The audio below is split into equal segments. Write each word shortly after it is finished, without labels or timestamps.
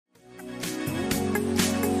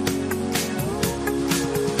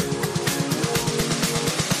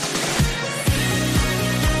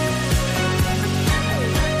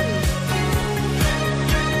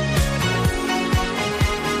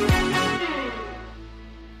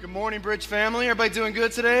Good morning, Bridge family. Everybody doing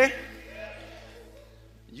good today?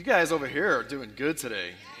 You guys over here are doing good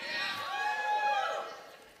today.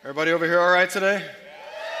 Everybody over here all right today?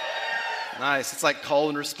 Nice. It's like call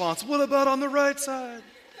and response. What about on the right side?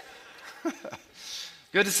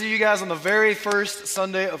 Good to see you guys on the very first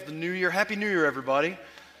Sunday of the new year. Happy New Year, everybody.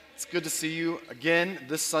 It's good to see you again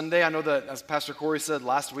this Sunday. I know that, as Pastor Corey said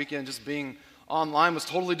last weekend, just being online was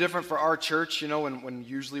totally different for our church, when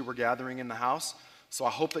usually we're gathering in the house. So I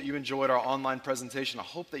hope that you enjoyed our online presentation. I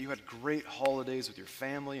hope that you had great holidays with your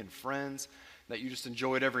family and friends, that you just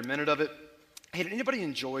enjoyed every minute of it. Hey, did anybody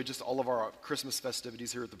enjoy just all of our Christmas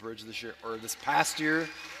festivities here at the Bridge this year, or this past year?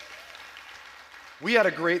 We had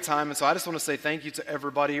a great time, and so I just want to say thank you to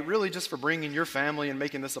everybody, really just for bringing your family and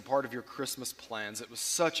making this a part of your Christmas plans. It was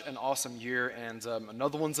such an awesome year, and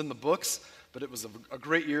another one's in the books, but it was a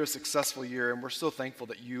great year, a successful year, and we're so thankful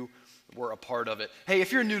that you were a part of it. Hey,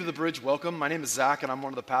 if you're new to the Bridge, welcome. My name is Zach, and I'm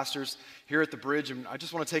one of the pastors here at the Bridge, and I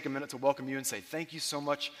just want to take a minute to welcome you and say thank you so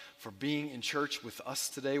much for being in church with us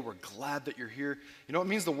today. We're glad that you're here. You know, it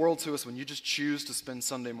means the world to us when you just choose to spend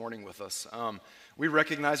Sunday morning with us. We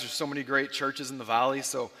recognize there's so many great churches in the valley,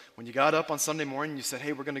 so when you got up on Sunday morning and you said,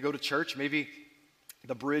 hey, we're going to go to church, maybe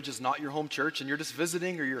the Bridge is not your home church and you're just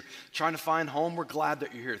visiting or you're trying to find home, we're glad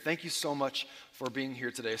that you're here. Thank you so much for being here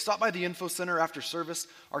today. Stop by the info center after service.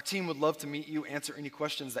 Our team would love to meet you, answer any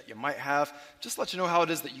questions that you might have. Just let you know how it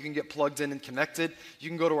is that you can get plugged in and connected. You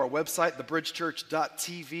can go to our website,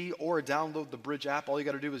 thebridgechurch.tv, or download the Bridge app. All you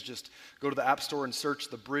got to do is just go to the App Store and search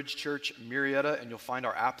the Bridge Church Murrieta, and you'll find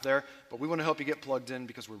our app there. But we want to help you get plugged in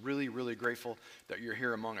because we're really, really grateful that you're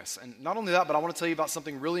here among us. And not only that, but I want to tell you about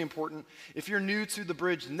something really important. If you're new to the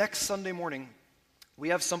Bridge, next Sunday morning, we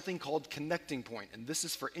have something called Connecting Point, and this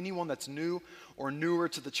is for anyone that's new or newer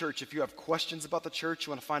to the church. If you have questions about the church,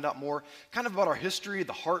 you want to find out more kind of about our history,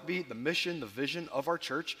 the heartbeat, the mission, the vision of our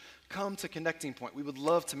church, come to Connecting Point. We would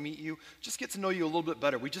love to meet you, just get to know you a little bit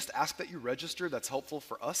better. We just ask that you register. That's helpful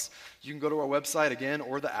for us. You can go to our website again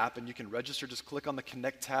or the app, and you can register. Just click on the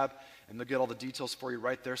Connect tab, and they'll get all the details for you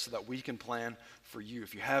right there so that we can plan for you.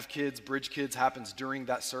 If you have kids, Bridge Kids happens during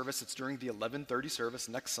that service. It's during the 11:30 service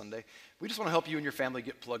next Sunday. We just want to help you and your family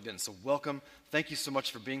get plugged in. So welcome. Thank you so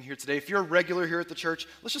much for being here today. If you're a regular here at the church,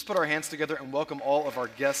 let's just put our hands together and welcome all of our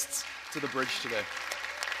guests to the Bridge today.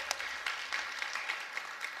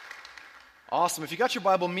 Awesome. If you got your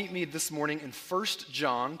Bible, meet me this morning in 1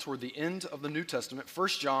 John, toward the end of the New Testament, 1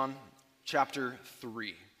 John chapter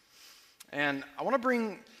 3. And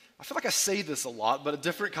I feel like I say this a lot, but a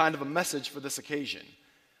different kind of a message for this occasion.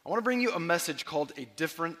 I want to bring you a message called A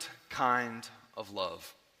Different Kind of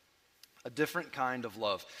Love. A different kind of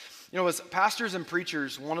love. You know, as pastors and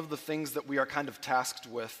preachers, one of the things that we are kind of tasked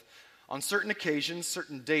with, on certain occasions,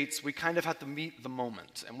 certain dates, we kind of have to meet the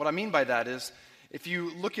moment. And what I mean by that is, if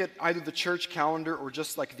you look at either the church calendar or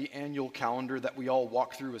just like the annual calendar that we all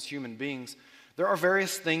walk through as human beings, there are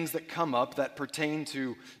various things that come up that pertain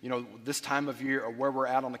to, this time of year or where we're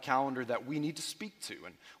at on the calendar that we need to speak to.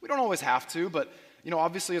 And we don't always have to, but,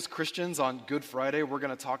 obviously as Christians on Good Friday, we're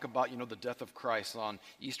going to talk about, the death of Christ. On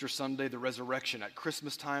Easter Sunday, the resurrection. At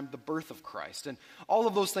Christmas time, the birth of Christ. And all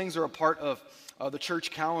of those things are a part of the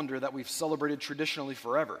church calendar that we've celebrated traditionally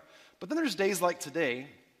forever. But then there's days like today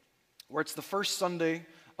where it's the first Sunday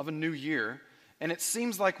of a new year, and it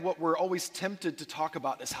seems like what we're always tempted to talk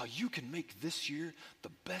about is how you can make this year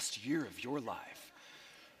the best year of your life.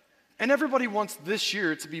 And everybody wants this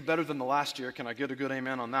year to be better than the last year. Can I get a good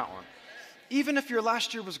amen on that one? Even if your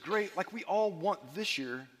last year was great, like we all want this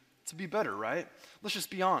year to be better, right? Let's just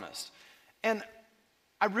be honest. And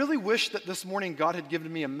I really wish that this morning God had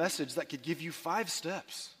given me a message that could give you 5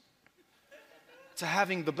 steps to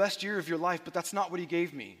having the best year of your life, but that's not what he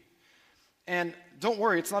gave me. And don't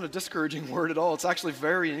worry, it's not a discouraging word at all. It's actually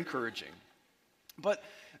very encouraging. But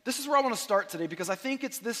this is where I want to start today because I think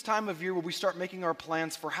it's this time of year where we start making our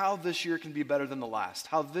plans for how this year can be better than the last,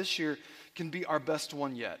 how this year can be our best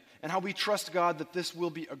one yet, and how we trust God that this will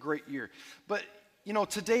be a great year. But,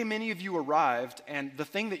 today many of you arrived, and the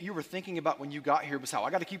thing that you were thinking about when you got here was how I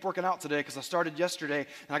got to keep working out today because I started yesterday,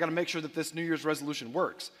 and I got to make sure that this New Year's resolution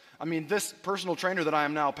works. I mean, this personal trainer that I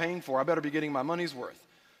am now paying for, I better be getting my money's worth.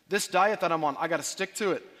 This diet that I'm on, I got to stick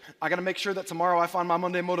to it. I got to make sure that tomorrow I find my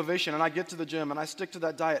Monday motivation and I get to the gym and I stick to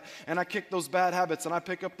that diet and I kick those bad habits and I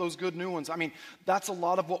pick up those good new ones. I mean, that's a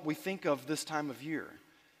lot of what we think of this time of year.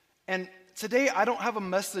 And today, I don't have a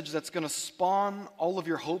message that's going to spawn all of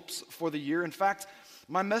your hopes for the year. In fact,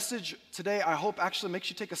 my message today, I hope, actually makes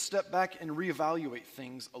you take a step back and reevaluate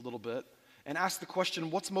things a little bit and ask the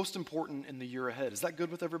question, what's most important in the year ahead? Is that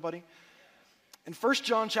good with everybody? And 1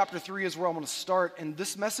 John chapter 3 is where I want to start, and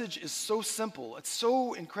this message is so simple. It's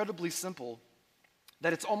so incredibly simple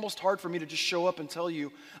that it's almost hard for me to just show up and tell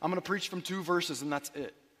you, I'm going to preach from 2 verses and that's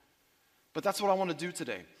it. But that's what I want to do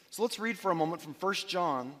today. So let's read for a moment from 1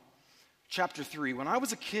 John chapter 3. When I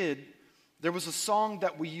was a kid, there was a song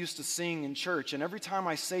that we used to sing in church, and every time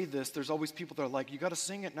I say this, there's always people that are like, you got to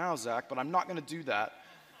sing it now, Zach, but I'm not going to do that.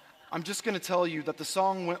 I'm just going to tell you that the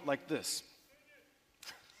song went like this.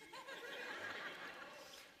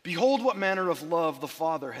 Behold what manner of love the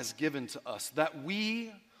Father has given to us, that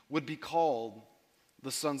we would be called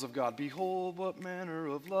the sons of God. Behold what manner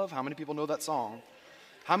of love. How many people know that song?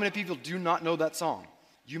 How many people do not know that song?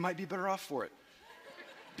 You might be better off for it.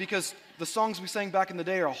 Because the songs we sang back in the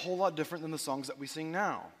day are a whole lot different than the songs that we sing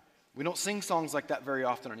now. We don't sing songs like that very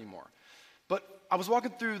often anymore. But I was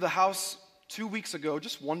walking through the house 2 weeks ago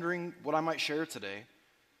just wondering what I might share today.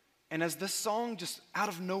 And as this song just out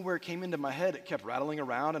of nowhere came into my head, it kept rattling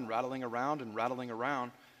around and rattling around and rattling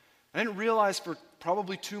around. I didn't realize for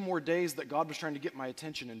probably 2 more days that God was trying to get my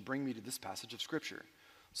attention and bring me to this passage of Scripture.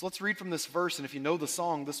 So let's read from this verse, and if you know the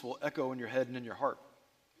song, this will echo in your head and in your heart.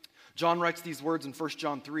 John writes these words in 1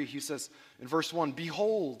 John 3. He says in verse 1,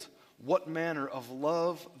 Behold, what manner of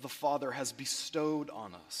love the Father has bestowed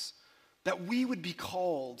on us, that we would be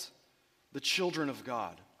called the children of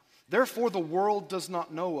God. Therefore the world does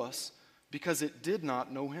not know us, because it did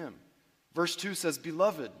not know him. Verse 2 says,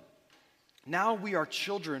 Beloved, now we are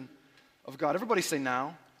children of God. Everybody say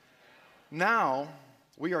now. Now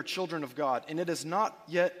we are children of God, and it has not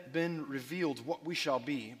yet been revealed what we shall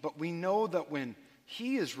be, but we know that when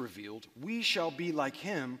he is revealed, we shall be like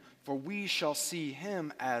him, for we shall see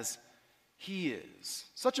him as he is.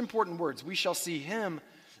 Such important words. We shall see him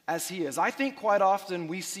as he is. I think quite often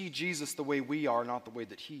we see Jesus the way we are, not the way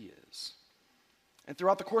that he is. And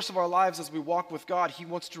throughout the course of our lives as we walk with God, he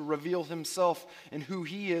wants to reveal himself and who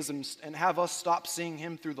he is and have us stop seeing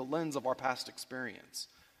him through the lens of our past experience.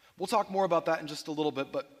 We'll talk more about that in just a little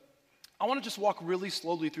bit, but I want to just walk really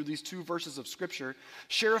slowly through these 2 verses of Scripture,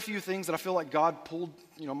 share a few things that I feel like God pulled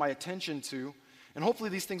my attention to, and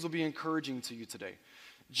hopefully these things will be encouraging to you today.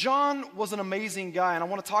 John was an amazing guy, and I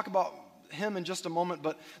want to talk about him in just a moment,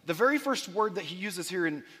 but the very first word that he uses here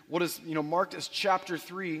in what is marked as chapter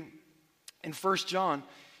 3 in 1 John,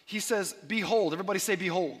 he says, Behold. Everybody say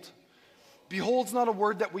behold. Behold's not a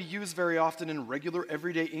word that we use very often in regular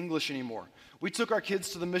everyday English anymore. We took our kids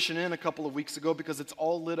to the Mission Inn a couple of weeks ago because it's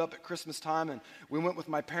all lit up at Christmas time, and we went with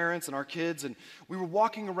my parents and our kids, and we were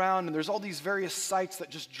walking around, and there's all these various sights that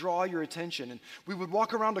just draw your attention, and we would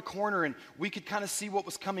walk around a corner and we could kind of see what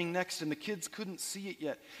was coming next, and the kids couldn't see it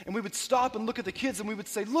yet, and we would stop and look at the kids and we would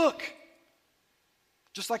say, look,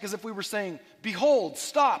 just like as if we were saying, behold,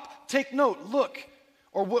 stop, take note, look.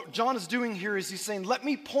 Or what John is doing here is he's saying, let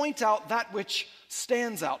me point out that which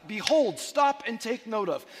stands out. Behold, stop and take note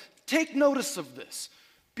of. Take notice of this.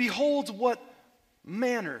 Behold what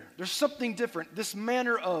manner. There's something different. This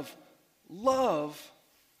manner of love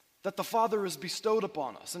that the Father has bestowed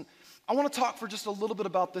upon us. And I want to talk for just a little bit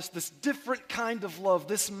about this different kind of love,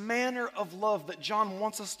 this manner of love that John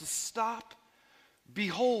wants us to stop,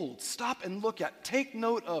 behold, stop and look at. Take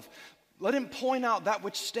note of. Let him point out that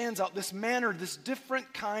which stands out, this manner, this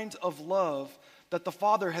different kind of love that the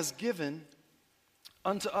Father has given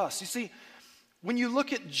unto us. You see, when you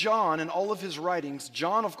look at John and all of his writings,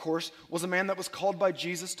 John, of course, was a man that was called by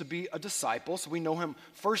Jesus to be a disciple. So we know him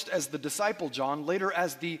first as the disciple John, later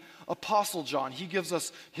as the apostle John. He gives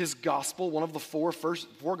us his gospel, one of the four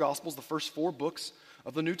gospels, the first 4 books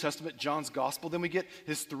of the New Testament, John's gospel. Then we get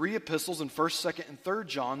his 3 epistles in 1st, 2nd, and 3rd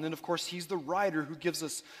John. Then, of course, he's the writer who gives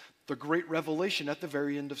us the great revelation at the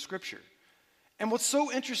very end of Scripture. And what's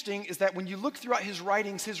so interesting is that when you look throughout his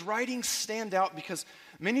writings stand out because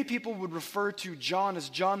many people would refer to John as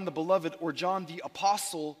John the Beloved or John the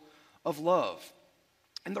Apostle of Love.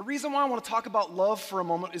 And the reason why I want to talk about love for a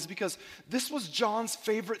moment is because this was John's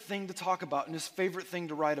favorite thing to talk about and his favorite thing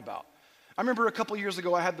to write about. I remember a couple years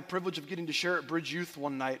ago I had the privilege of getting to share at Bridge Youth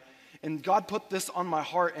one night, and God put this on my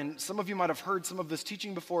heart, and some of you might have heard some of this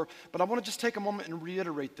teaching before, but I want to just take a moment and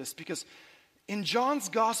reiterate this, because in John's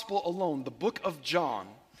gospel alone, the book of John,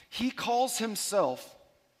 he calls himself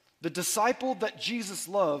the disciple that Jesus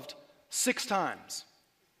loved 6 times.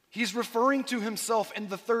 He's referring to himself in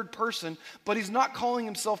the 3rd person, but he's not calling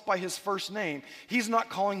himself by his first name. He's not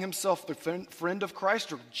calling himself the friend of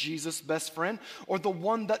Christ or Jesus' best friend or the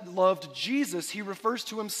one that loved Jesus. He refers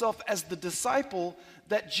to himself as the disciple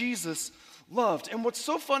that Jesus loved. And what's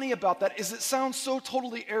so funny about that is it sounds so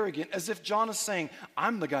totally arrogant, as if John is saying,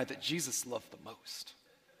 I'm the guy that Jesus loved the most.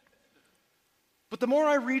 But the more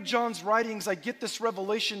I read John's writings, I get this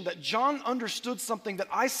revelation that John understood something that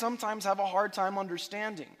I sometimes have a hard time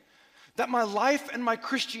understanding. That my life and my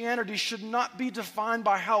Christianity should not be defined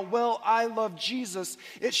by how well I love Jesus.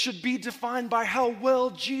 It should be defined by how well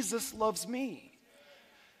Jesus loves me.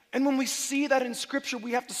 And when we see that in Scripture,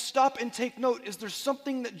 we have to stop and take note. Is there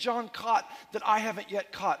something that John caught that I haven't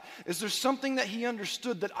yet caught? Is there something that he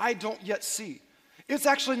understood that I don't yet see? It's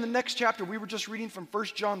actually in the next chapter. We were just reading from 1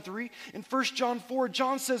 John 3. In 1 John 4,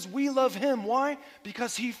 John says, we love him. Why?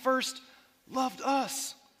 Because he first loved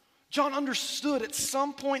us. John understood at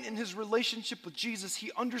some point in his relationship with Jesus, he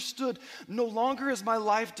understood no longer is my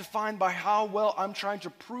life defined by how well I'm trying to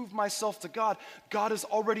prove myself to God. God has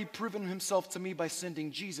already proven himself to me by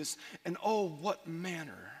sending Jesus. And oh, what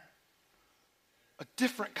manner. A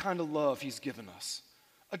different kind of love he's given us.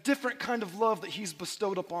 A different kind of love that he's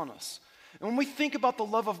bestowed upon us. And when we think about the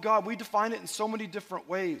love of God, we define it in so many different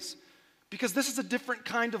ways. Because this is a different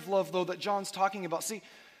kind of love, though, that John's talking about. See,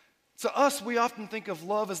 to us, we often think of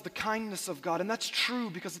love as the kindness of God, and that's true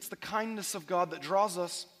because it's the kindness of God that draws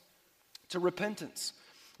us to repentance.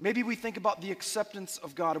 Maybe we think about the acceptance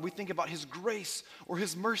of God, or we think about his grace, or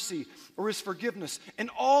his mercy, or his forgiveness, and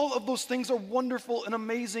all of those things are wonderful and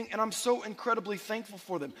amazing, and I'm so incredibly thankful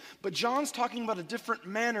for them. But John's talking about a different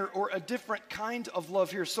manner or a different kind of love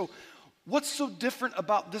here. So what's so different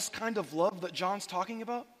about this kind of love that John's talking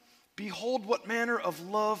about? Behold what manner of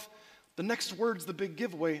love. The next word's the big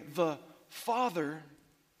giveaway. The Father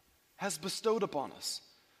has bestowed upon us,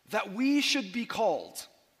 that we should be called.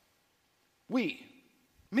 We,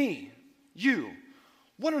 me, you.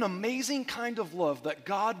 What an amazing kind of love that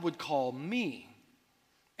God would call me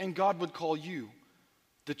and God would call you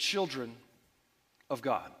the children of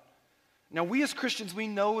God. Now, we as Christians, we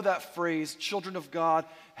know that phrase, children of God,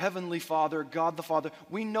 Heavenly Father, God the Father.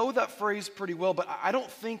 We know that phrase pretty well, but I don't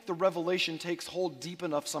think the revelation takes hold deep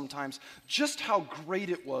enough sometimes just how great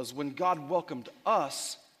it was when God welcomed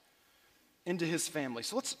us into his family.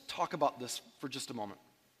 So let's talk about this for just a moment.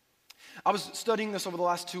 I was studying this over the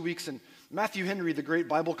last 2 weeks, and Matthew Henry, the great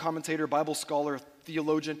Bible commentator, Bible scholar,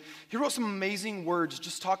 theologian, he wrote some amazing words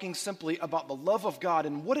just talking simply about the love of God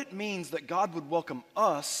and what it means that God would welcome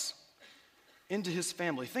us into his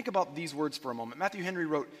family. Think about these words for a moment. Matthew Henry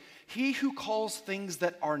wrote, he who calls things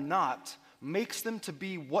that are not makes them to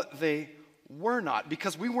be what they were not,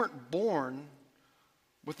 because we weren't born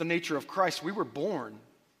with the nature of Christ. We were born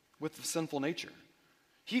with the sinful nature.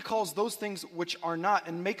 He calls those things which are not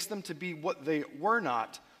and makes them to be what they were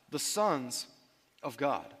not, the sons of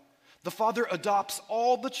God. The Father adopts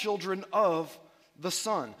all the children of the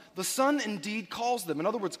Son. The Son indeed calls them. In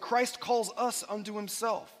other words, Christ calls us unto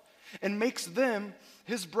himself and makes them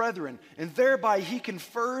his brethren, and thereby he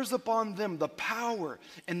confers upon them the power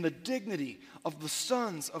and the dignity of the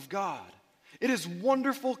sons of God. It is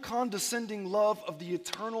wonderful, condescending love of the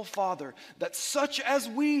eternal Father that such as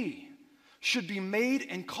we should be made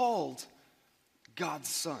and called God's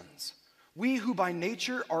sons. We who by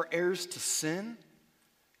nature are heirs to sin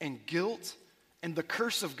and guilt and the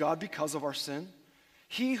curse of God because of our sin.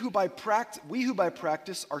 We who by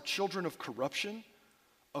practice are children of corruption,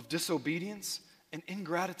 of disobedience and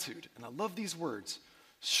ingratitude. And I love these words.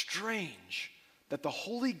 Strange that the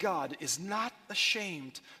holy God is not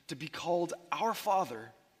ashamed to be called our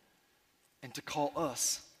Father and to call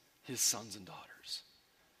us his sons and daughters.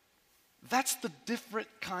 That's the different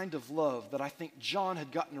kind of love that I think John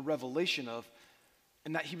had gotten a revelation of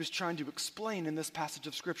and that he was trying to explain in this passage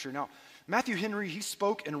of Scripture. Now, Matthew Henry, he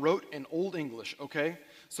spoke and wrote in Old English, okay?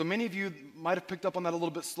 So many of you might have picked up on that a little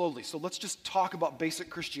bit slowly. So let's just talk about basic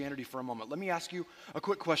Christianity for a moment. Let me ask you a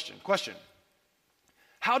quick question.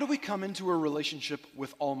 How do we come into a relationship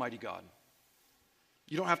with Almighty God?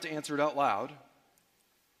 You don't have to answer it out loud,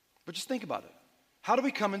 but just think about it. How do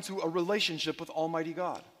we come into a relationship with Almighty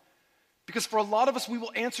God? Because for a lot of us, we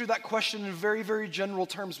will answer that question in very, very general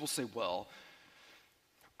terms. We'll say, well,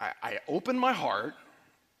 I open my heart,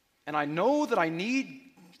 and I know that I need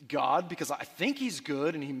God because I think he's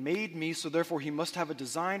good, and he made me, so therefore he must have a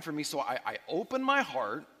design for me. So I open my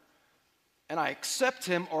heart, and I accept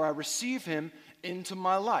him or I receive him into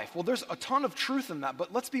my life. Well, there's a ton of truth in that,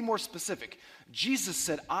 but let's be more specific. Jesus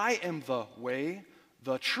said, I am the way,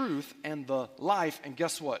 the truth, and the life, and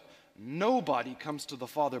guess what? Nobody comes to the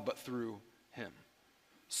Father but through him.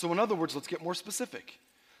 So in other words, let's get more specific.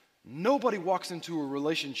 Nobody walks into a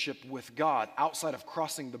relationship with God outside of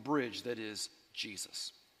crossing the bridge that is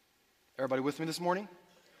Jesus. Everybody with me this morning?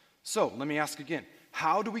 So let me ask again.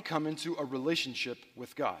 How do we come into a relationship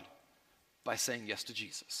with God? By saying yes to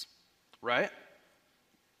Jesus. Right?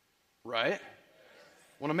 Right?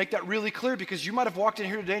 I want to make that really clear because you might have walked in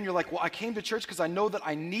here today and you're like, well, I came to church because I know that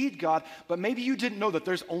I need God, but maybe you didn't know that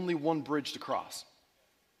there's only one bridge to cross.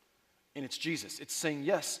 And it's Jesus. It's saying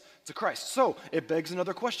yes to Christ. So it begs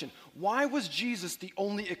another question. Why was Jesus the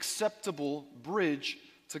only acceptable bridge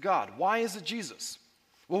to God? Why is it Jesus?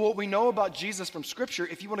 Well, what we know about Jesus from Scripture,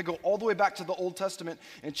 if you want to go all the way back to the Old Testament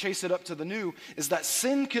and chase it up to the New, is that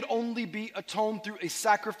sin could only be atoned through a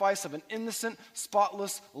sacrifice of an innocent,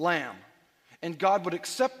 spotless lamb. And God would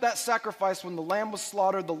accept that sacrifice when the lamb was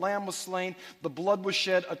slaughtered, the lamb was slain, the blood was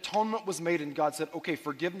shed, atonement was made, and God said, okay,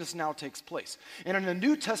 forgiveness now takes place. And in a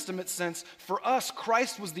New Testament sense, for us,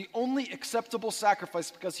 Christ was the only acceptable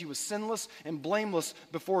sacrifice because he was sinless and blameless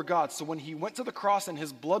before God. So when he went to the cross and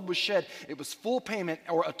his blood was shed, it was full payment,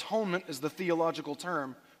 or atonement is the theological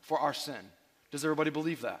term, for our sin. Does everybody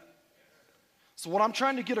believe that? So what I'm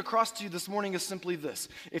trying to get across to you this morning is simply this.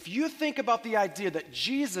 If you think about the idea that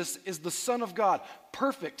Jesus is the Son of God,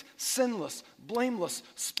 perfect, sinless, blameless,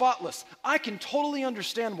 spotless, I can totally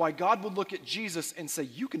understand why God would look at Jesus and say,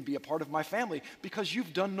 you can be a part of my family because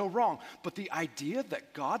you've done no wrong. But the idea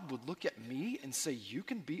that God would look at me and say, you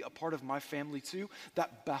can be a part of my family too,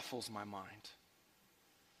 that baffles my mind.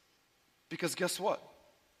 Because guess what?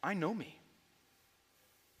 I know me.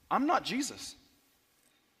 I'm not Jesus.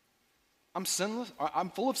 I'm sinless. I'm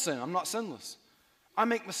full of sin. I'm not sinless. I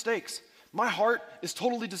make mistakes. My heart is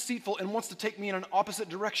totally deceitful and wants to take me in an opposite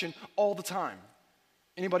direction all the time.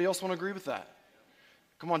 Anybody else want to agree with that?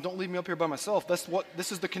 Come on, don't leave me up here by myself. This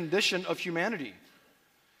is the condition of humanity.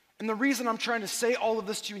 And the reason I'm trying to say all of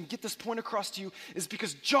this to you and get this point across to you is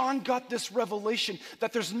because John got this revelation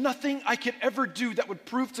that there's nothing I could ever do that would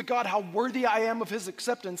prove to God how worthy I am of his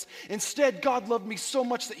acceptance. Instead, God loved me so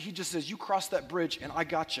much that he just says, you cross that bridge and I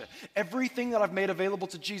got you. Everything that I've made available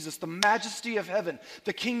to Jesus, the majesty of heaven,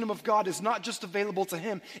 the kingdom of God is not just available to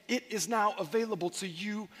him, it is now available to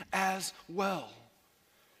you as well.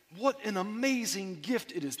 What an amazing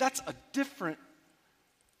gift it is. That's a different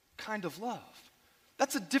kind of love.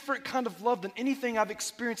 That's a different kind of love than anything I've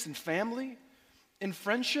experienced in family, in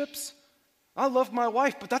friendships. I love my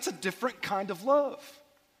wife, but that's a different kind of love.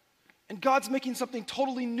 And God's making something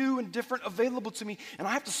totally new and different available to me, and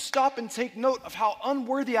I have to stop and take note of how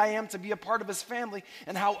unworthy I am to be a part of his family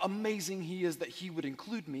and how amazing he is that he would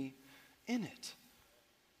include me in it.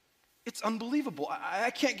 It's unbelievable. I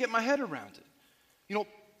can't get my head around it. You know,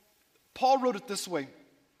 Paul wrote it this way.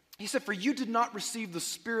 He said, for you did not receive the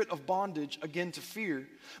spirit of bondage again to fear,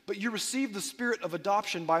 but you received the spirit of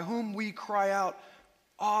adoption by whom we cry out,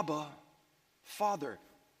 Abba, Father,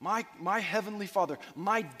 my heavenly Father,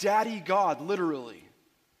 my daddy God, literally,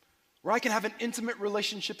 where I can have an intimate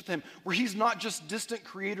relationship with him, where he's not just distant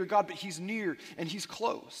creator God, but he's near and he's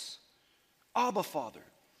close. Abba, Father.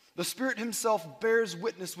 The Spirit himself bears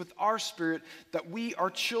witness with our spirit that we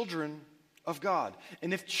are children of God.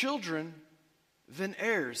 And if children, then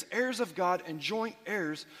heirs, heirs of God and joint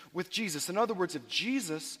heirs with Jesus. In other words, if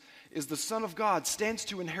Jesus is the Son of God, stands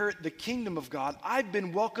to inherit the kingdom of God, I've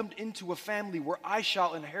been welcomed into a family where I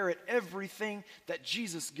shall inherit everything that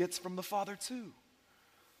Jesus gets from the Father too.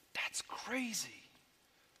 That's crazy.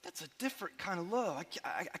 That's a different kind of love.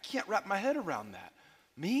 I can't wrap my head around that.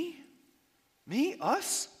 Me?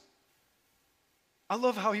 Us? I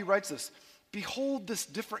love how he writes this. Behold this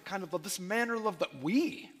different kind of love, this manner of love that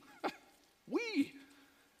we.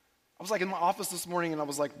 I was like in my office this morning and I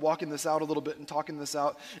was like walking this out a little bit and talking this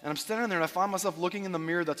out, and I'm standing there and I find myself looking in the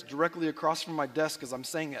mirror that's directly across from my desk as I'm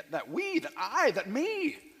saying it, that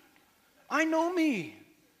me. I know me.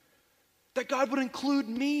 That God would include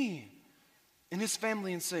me in his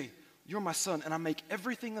family and say, you're my son, and I make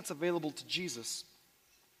everything that's available to Jesus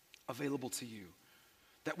available to you.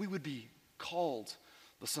 That we would be called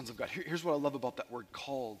the sons of God. Here's what I love about that word,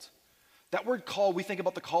 called. That word call, we think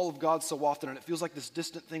about the call of God so often, and it feels like this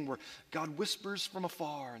distant thing where God whispers from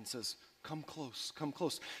afar and says, come close, come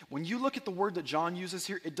close. When you look at the word that John uses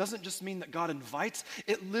here, it doesn't just mean that God invites,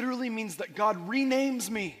 it literally means that God renames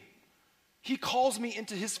me. He calls me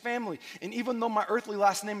into his family. And even though my earthly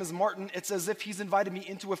last name is Martin, it's as if he's invited me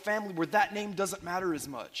into a family where that name doesn't matter as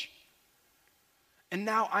much. And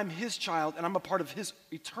now I'm his child, and I'm a part of his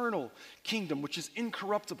eternal kingdom, which is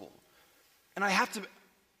incorruptible. And I have to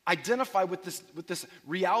identify with this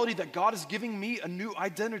reality that God is giving me a new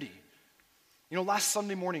identity. You know, last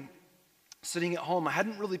Sunday morning, sitting at home, I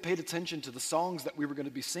hadn't really paid attention to the songs that we were going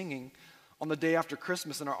to be singing on the day after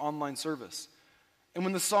Christmas in our online service. And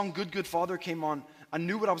when the song Good, Good Father came on, I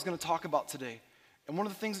knew what I was going to talk about today. And one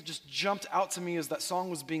of the things that just jumped out to me as that song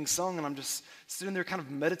was being sung, and I'm just sitting there kind of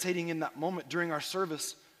meditating in that moment during our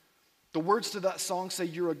service, the words to that song say,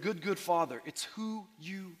 you're a good, good father. It's who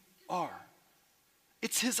you are.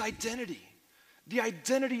 It's his identity. The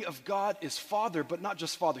identity of God is Father, but not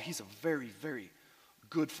just Father. He's a very, very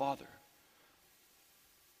good Father.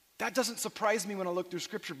 That doesn't surprise me when I look through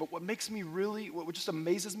Scripture, but what just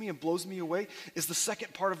amazes me and blows me away is the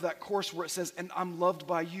second part of that course where it says, and I'm loved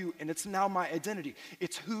by you, and it's now my identity.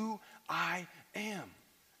 It's who I am.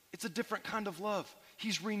 It's a different kind of love.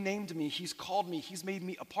 He's renamed me, he's called me, he's made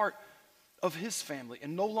me a part of his family.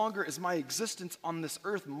 And no longer is my existence on this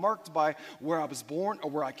earth marked by where I was born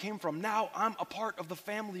or where I came from. Now I'm a part of the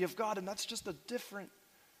family of God, and that's just a different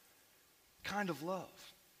kind of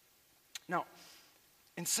love. Now,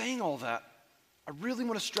 in saying all that, I really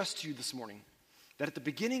want to stress to you this morning that at the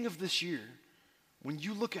beginning of this year, when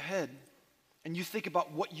you look ahead and you think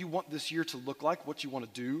about what you want this year to look like, what you want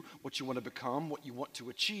to do, what you want to become, what you want to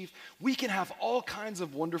achieve, we can have all kinds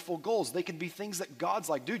of wonderful goals. They can be things that God's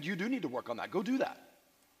like, dude, you do need to work on that. Go do that.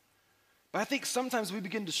 But I think sometimes we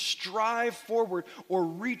begin to strive forward or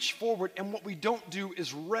reach forward, and what we don't do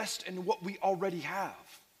is rest in what we already have.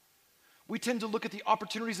 We tend to look at the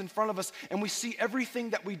opportunities in front of us and we see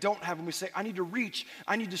everything that we don't have and we say, I need to reach,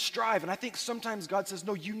 I need to strive. And I think sometimes God says,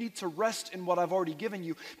 no, you need to rest in what I've already given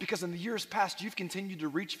you, because in the years past, you've continued to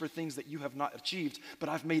reach for things that you have not achieved, but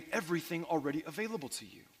I've made everything already available to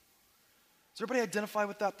you. Does everybody identify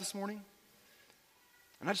with that this morning?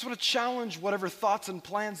 And I just want to challenge whatever thoughts and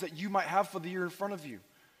plans that you might have for the year in front of you.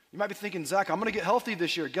 You might be thinking, Zach, I'm going to get healthy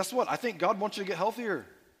this year. Guess what? I think God wants you to get healthier.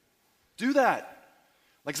 Do that.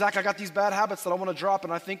 Like, Zach, I got these bad habits that I want to drop,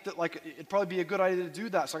 and I think that it'd probably be a good idea to do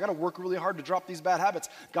that, so I got to work really hard to drop these bad habits.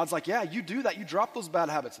 God's like, yeah, you do that. You drop those bad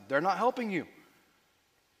habits. They're not helping you.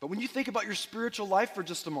 But when you think about your spiritual life for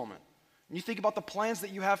just a moment, and you think about the plans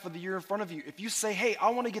that you have for the year in front of you, if you say, hey,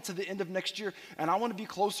 I want to get to the end of next year, and I want to be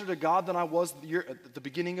closer to God than I was at the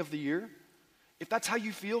beginning of the year, if that's how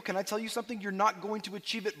you feel, can I tell you something? You're not going to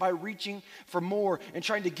achieve it by reaching for more and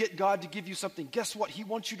trying to get God to give you something. Guess what? He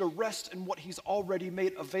wants you to rest in what he's already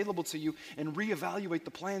made available to you and reevaluate the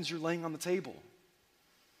plans you're laying on the table.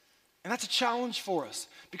 And that's a challenge for us,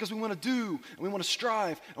 because we want to do, and we want to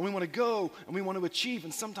strive, and we want to go, and we want to achieve.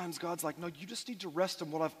 And sometimes God's like, no, you just need to rest in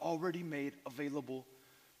what I've already made available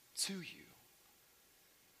to you.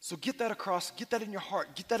 So get that across, get that in your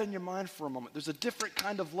heart, get that in your mind for a moment. There's a different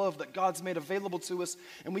kind of love that God's made available to us,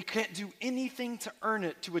 and we can't do anything to earn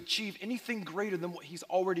it, to achieve anything greater than what he's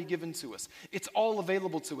already given to us. It's all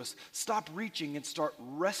available to us. Stop reaching and start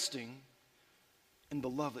resting in the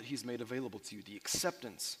love that he's made available to you, the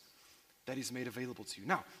acceptance that he's made available to you.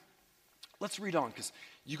 Now, let's read on, because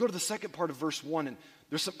you go to the second part of verse 1, and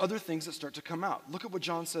there's some other things that start to come out. Look at what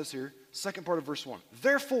John says here, second part of verse 1.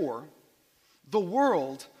 Therefore, the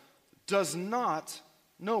world does not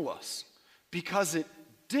know us, because it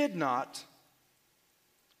did not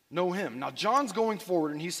know him. Now, John's going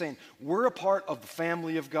forward and he's saying, we're a part of the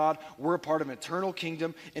family of God, we're a part of an eternal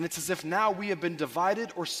kingdom, and it's as if now we have been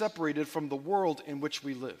divided or separated from the world in which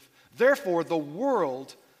we live. Therefore, the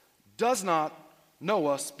world does not know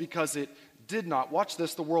us because it did not, watch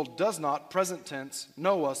this, the world does not, present tense,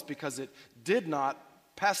 know us because it did not,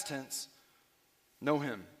 past tense, know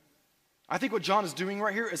him. I think what John is doing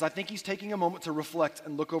right here is I think he's taking a moment to reflect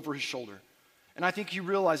and look over his shoulder. And I think he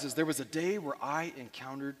realizes there was a day where I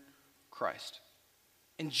encountered Christ.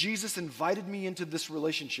 And Jesus invited me into this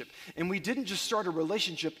relationship. And we didn't just start a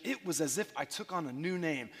relationship, it was as if I took on a new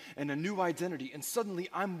name and a new identity. And suddenly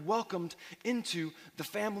I'm welcomed into the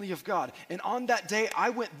family of God. And on that day,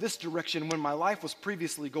 I went this direction when my life was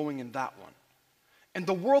previously going in that one. And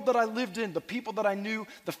the world that I lived in, the people that I knew,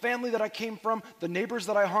 the family that I came from, the neighbors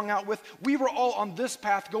that I hung out with, we were all on this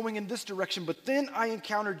path going in this direction. But then I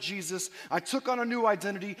encountered Jesus. I took on a new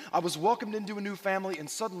identity. I was welcomed into a new family, and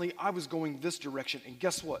suddenly I was going this direction. And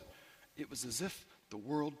guess what? It was as if the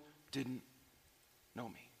world didn't know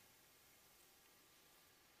me.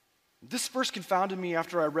 This first confounded me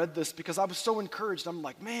after I read this, because I was so encouraged. I'm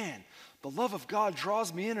like, man, the love of God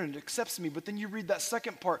draws me in and it accepts me. But then you read that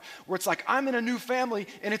second part where it's like I'm in a new family,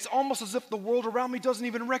 and it's almost as if the world around me doesn't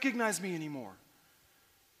even recognize me anymore.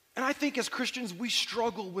 And I think as Christians, we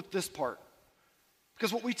struggle with this part,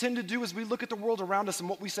 because what we tend to do is we look at the world around us and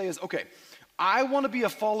what we say is, okay, I want to be a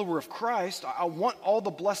follower of Christ. I want all the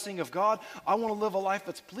blessing of God. I want to live a life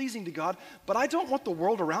that's pleasing to God, but I don't want the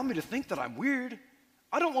world around me to think that I'm weird.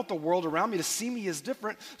 I don't want the world around me to see me as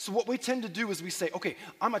different. So what we tend to do is we say, okay,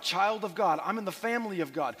 I'm a child of God. I'm in the family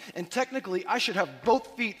of God. And technically, I should have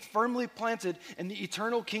both feet firmly planted in the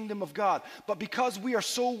eternal kingdom of God. But because we are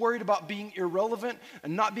so worried about being irrelevant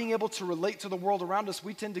and not being able to relate to the world around us,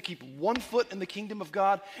 we tend to keep one foot in the kingdom of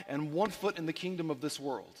God and one foot in the kingdom of this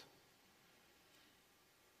world.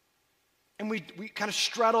 And we kind of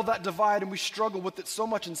straddle that divide and we struggle with it so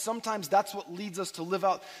much. And sometimes that's what leads us to live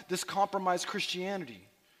out this compromised Christianity.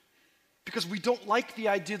 Because we don't like the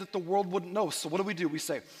idea that the world wouldn't know. So what do? We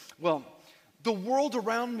say, well, the world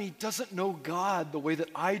around me doesn't know God the way that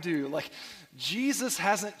I do. Like, Jesus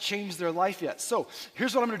hasn't changed their life yet. So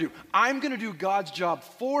here's what I'm going to do. I'm going to do God's job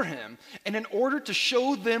for him. And in order to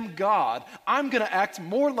show them God, I'm going to act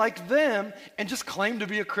more like them and just claim to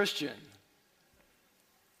be a Christian.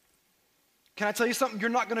 Can I tell you something?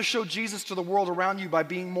 You're not going to show Jesus to the world around you by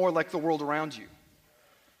being more like the world around you.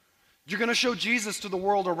 You're going to show Jesus to the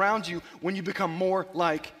world around you when you become more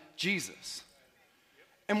like Jesus.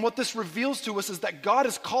 And what this reveals to us is that God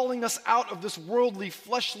is calling us out of this worldly,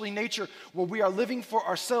 fleshly nature where we are living for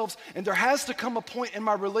ourselves. And there has to come a point in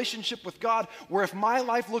my relationship with God where if my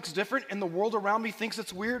life looks different and the world around me thinks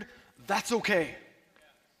it's weird, that's okay.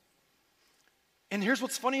 And here's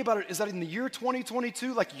what's funny about it is that in the year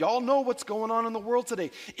 2022, like y'all know what's going on in the world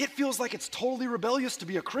today. It feels like it's totally rebellious to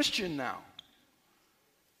be a Christian now.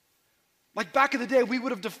 Like back in the day, we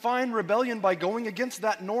would have defined rebellion by going against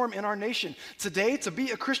that norm in our nation. Today, to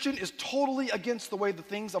be a Christian is totally against the way the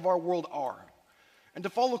things of our world are. And to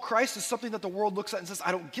follow Christ is something that the world looks at and says,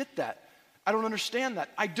 I don't get that. I don't understand that.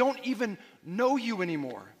 I don't even know you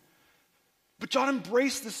anymore. But John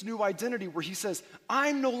embraced this new identity where he says,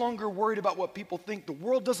 I'm no longer worried about what people think. The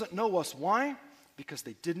world doesn't know us. Why? Because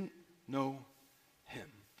they didn't know him.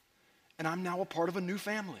 And I'm now a part of a new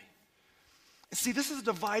family. See, this is a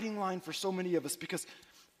dividing line for so many of us because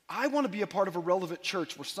I want to be a part of a relevant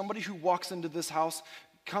church where somebody who walks into this house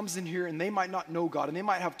comes in here and they might not know God and they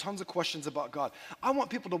might have tons of questions about God. I want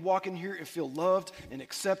people to walk in here and feel loved and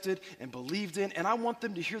accepted and believed in, and I want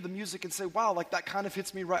them to hear the music and say, wow, like that kind of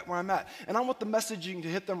hits me right where I'm at. And I want the messaging to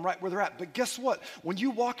hit them right where they're at. But guess what? When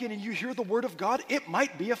you walk in and you hear the Word of God, it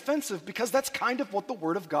might be offensive because that's kind of what the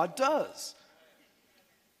Word of God does.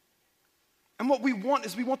 And what we want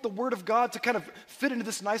is we want the Word of God to kind of fit into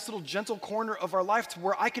this nice little gentle corner of our life to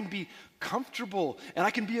where I can be comfortable and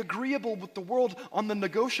I can be agreeable with the world on the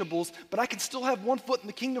negotiables, but I can still have one foot in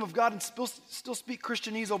the kingdom of God and still speak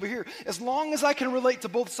Christianese over here. As long as I can relate to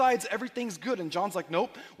both sides, everything's good. And John's like,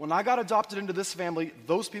 nope, when I got adopted into this family,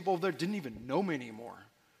 those people over there didn't even know me anymore.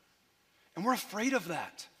 And we're afraid of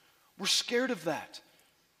that. We're scared of that.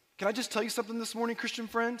 Can I just tell you something this morning, Christian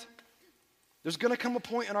friend? There's going to come a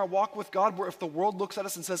point in our walk with God where if the world looks at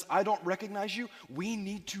us and says, I don't recognize you, we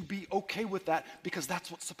need to be okay with that because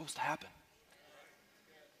that's what's supposed to happen.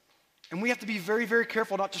 And we have to be very, very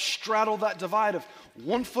careful not to straddle that divide of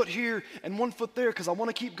one foot here and one foot there because I want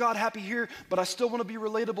to keep God happy here, but I still want to be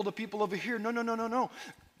relatable to people over here. No.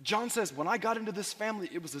 John says, when I got into this family,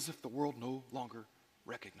 it was as if the world no longer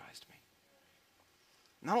recognized me.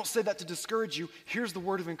 And I don't say that to discourage you. Here's the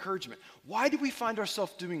word of encouragement. Why do we find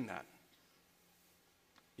ourselves doing that?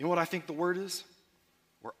 You know what I think the word is?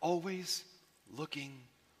 We're always looking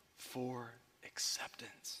for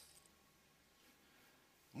acceptance.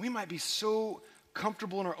 We might be so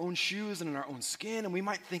comfortable in our own shoes and in our own skin, and we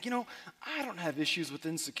might think, I don't have issues with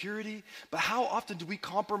insecurity, but how often do we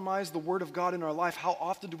compromise the Word of God in our life? How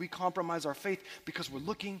often do we compromise our faith because we're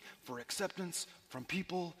looking for acceptance from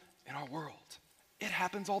people in our world? It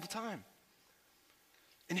happens all the time.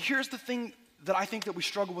 And here's the thing that I think that we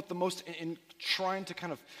struggle with the most in trying to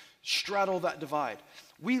kind of straddle that divide.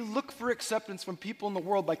 We look for acceptance from people in the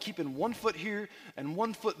world by keeping one foot here and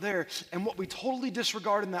one foot there. And what we totally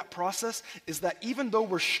disregard in that process is that even though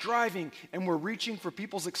we're striving and we're reaching for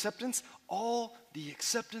people's acceptance, all the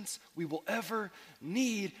acceptance we will ever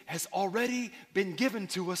need has already been given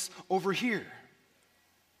to us over here.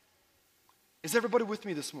 Is everybody with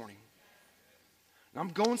me this morning? Now, I'm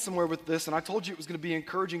going somewhere with this, and I told you it was going to be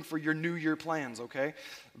encouraging for your New Year plans, okay?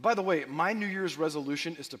 By the way, my New Year's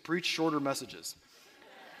resolution is to preach shorter messages.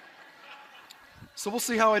 So we'll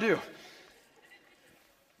see how I do.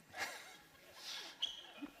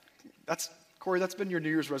 Corey, that's been your New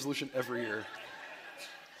Year's resolution every year.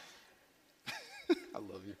 I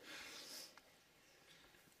love you.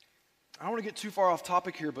 I don't want to get too far off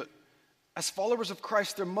topic here, but as followers of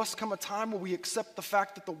Christ, there must come a time where we accept the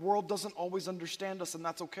fact that the world doesn't always understand us, and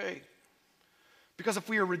that's okay. Because if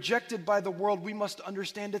we are rejected by the world, we must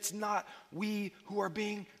understand it's not we who are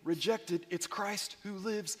being rejected, it's Christ who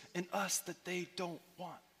lives in us that they don't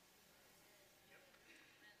want.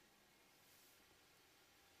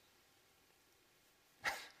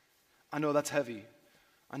 I know that's heavy.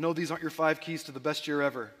 I know these aren't your 5 keys to the best year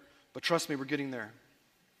ever, but trust me, we're getting there.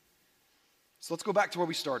 So let's go back to where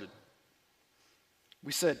we started.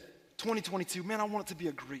 We said, 2022, man, I want it to be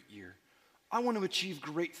a great year. I want to achieve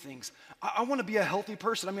great things. I want to be a healthy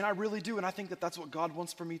person. I mean, I really do, and I think that that's what God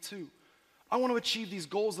wants for me too. I want to achieve these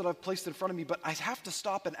goals that I've placed in front of me, but I have to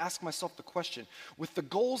stop and ask myself the question, with the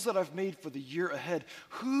goals that I've made for the year ahead,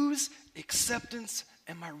 whose acceptance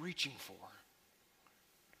am I reaching for?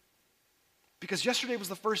 Because yesterday was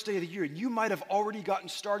the first day of the year, and you might have already gotten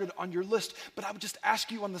started on your list, but I would just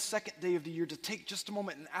ask you on the second day of the year to take just a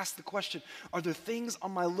moment and ask the question, are there things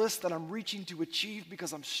on my list that I'm reaching to achieve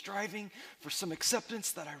because I'm striving for some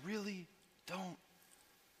acceptance that I really don't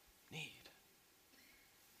need?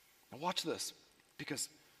 Now watch this, because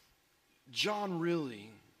John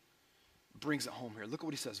really brings it home here. Look at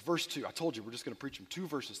what he says. Verse 2. I told you we're just going to preach him 2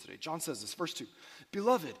 verses today. John says this, verse 2.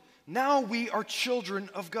 Beloved, now we are children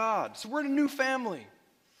of God. So we're in a new family.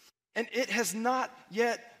 And it has not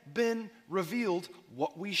yet been revealed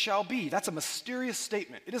what we shall be. That's a mysterious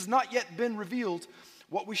statement. It has not yet been revealed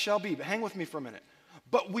what we shall be. But hang with me for a minute.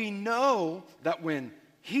 But we know that when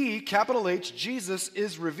He, capital H, Jesus,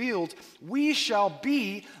 is revealed, we shall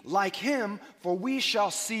be like Him, for we shall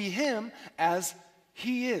see Him as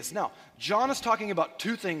He is. Now, John is talking about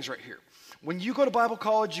 2 things right here. When you go to Bible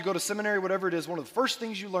college, you go to seminary, whatever it is, one of the first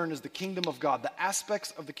things you learn is the kingdom of God, the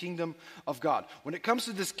aspects of the kingdom of God. When it comes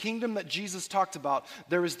to this kingdom that Jesus talked about,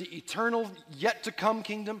 there is the eternal, yet to come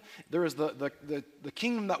kingdom, there is the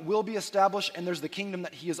kingdom that will be established, and there's the kingdom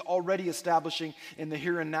that He is already establishing in the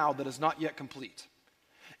here and now that is not yet complete.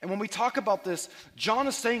 And when we talk about this, John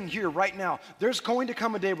is saying here right now, there's going to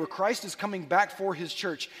come a day where Christ is coming back for His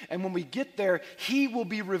church. And when we get there, He will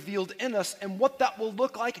be revealed in us. And what that will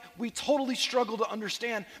look like, we totally struggle to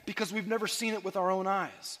understand because we've never seen it with our own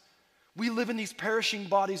eyes. We live in these perishing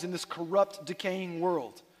bodies in this corrupt, decaying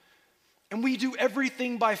world. And we do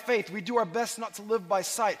everything by faith. We do our best not to live by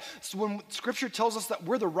sight. So when Scripture tells us that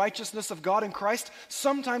we're the righteousness of God in Christ,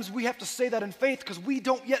 sometimes we have to say that in faith because we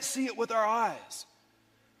don't yet see it with our eyes.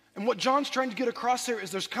 And what John's trying to get across here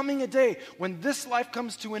is there's coming a day when this life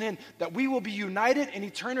comes to an end, that we will be united in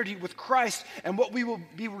eternity with Christ, and what we will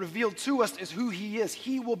be revealed to us is who He is.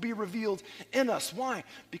 He will be revealed in us. Why?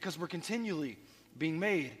 Because we're continually being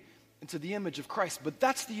made into the image of Christ. But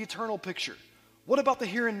that's the eternal picture. What about the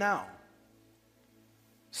here and now?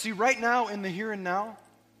 See, right now, in the here and now,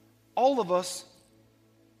 all of us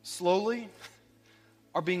slowly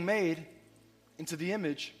are being made into the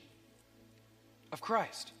image of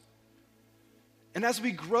Christ. And as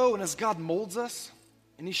we grow and as God molds us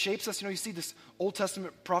and He shapes us, you see this Old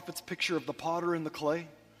Testament prophet's picture of the potter and the clay.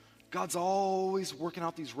 God's always working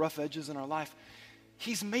out these rough edges in our life.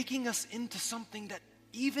 He's making us into something that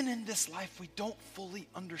even in this life we don't fully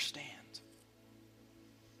understand.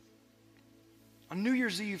 On New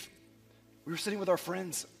Year's Eve, we were sitting with our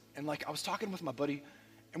friends, and I was talking with my buddy,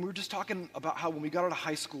 and we were just talking about how when we got out of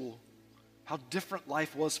high school, how different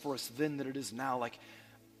life was for us then than it is now.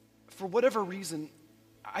 For whatever reason,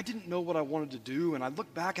 I didn't know what I wanted to do, and I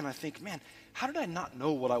look back and I think, man, how did I not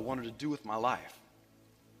know what I wanted to do with my life?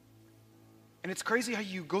 And it's crazy how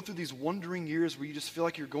you go through these wandering years where you just feel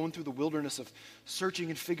like you're going through the wilderness of searching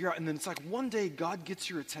and figure out, and then it's like one day God gets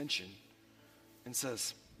your attention and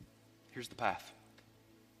says, here's the path.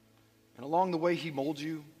 And along the way, He molds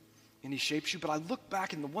you and He shapes you. But I look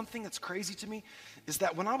back, and the one thing that's crazy to me is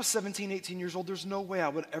that when I was 17, 18 years old, there's no way I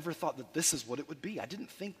would ever thought that this is what it would be. I didn't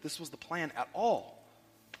think this was the plan at all.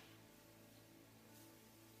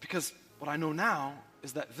 Because what I know now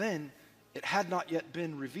is that then it had not yet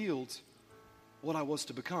been revealed what I was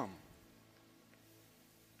to become.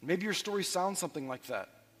 Maybe your story sounds something like that.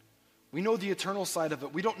 We know the eternal side of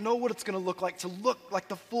it. We don't know what it's going to look like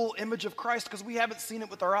the full image of Christ because we haven't seen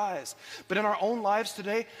it with our eyes. But in our own lives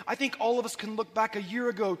today, I think all of us can look back a year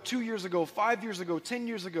ago, 2 years ago, 5 years ago, 10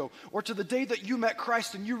 years ago, or to the day that you met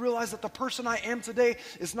Christ and you realize that the person I am today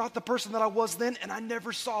is not the person that I was then, and I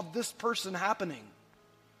never saw this person happening.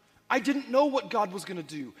 I didn't know what God was going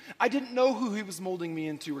to do. I didn't know who He was molding me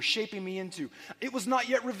into or shaping me into. It was not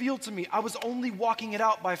yet revealed to me. I was only walking it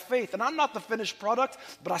out by faith. And I'm not the finished product,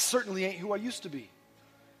 but I certainly ain't who I used to be.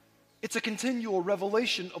 It's a continual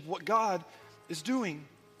revelation of what God is doing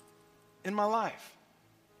in my life.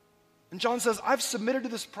 And John says, I've submitted to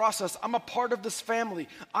this process. I'm a part of this family.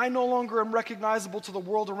 I no longer am recognizable to the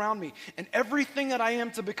world around me. And everything that I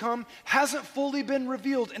am to become hasn't fully been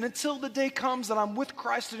revealed. And until the day comes that I'm with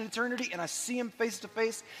Christ in eternity and I see Him face to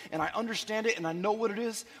face and I understand it and I know what it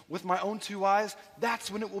is with my own 2 eyes,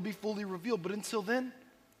 that's when it will be fully revealed. But until then,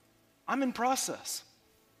 I'm in process.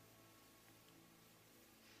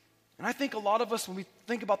 And I think a lot of us, when we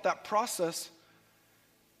think about that process,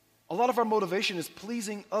 a lot of our motivation is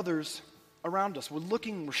pleasing others around us. We're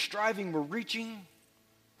looking, we're striving, we're reaching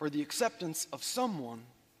for the acceptance of someone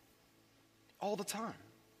all the time.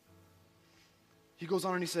 He goes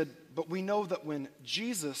on and he said, but we know that when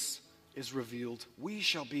Jesus is revealed, we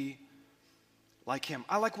shall be like him.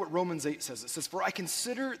 I like what Romans 8 says. It says, "For I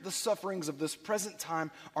consider the sufferings of this present time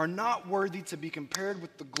are not worthy to be compared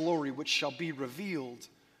with the glory which shall be revealed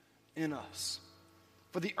in us.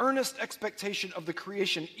 For the earnest expectation of the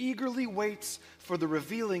creation eagerly waits for the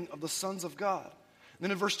revealing of the sons of God." And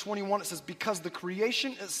then in verse 21 it says, "Because the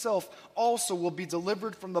creation itself also will be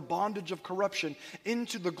delivered from the bondage of corruption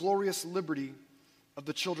into the glorious liberty of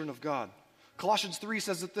the children of God." Colossians 3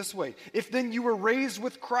 says it this way, "If then you were raised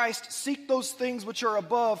with Christ, seek those things which are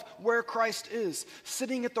above, where Christ is,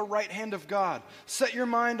 sitting at the right hand of God. Set your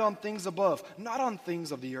mind on things above, not on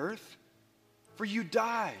things of the earth. For you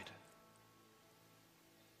died."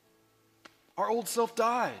 Our old self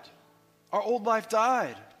died. Our old life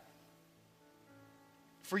died.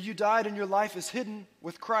 "For you died, and your life is hidden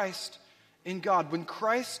with Christ in God. When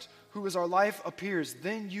Christ, who is our life, appears,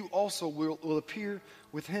 then you also will appear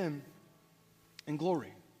with him in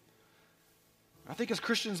glory." I think as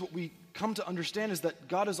Christians, what we come to understand is that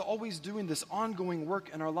God is always doing this ongoing work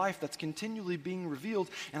in our life that's continually being revealed.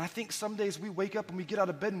 And I think some days we wake up and we get out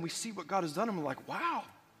of bed and we see what God has done and we're like, wow,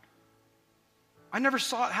 I never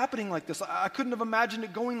saw it happening like this. I couldn't have imagined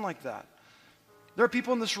it going like that. There are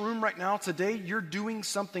people in this room right now, today, you're doing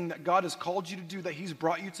something that God has called you to do, that he's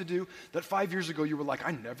brought you to do, that 5 years ago you were like,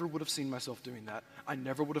 I never would have seen myself doing that. I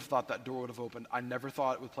never would have thought that door would have opened. I never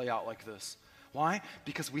thought it would play out like this. Why?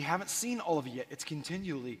 Because we haven't seen all of it yet. It's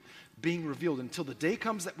continually being revealed until the day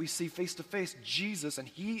comes that we see face to face Jesus and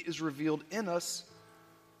he is revealed in us.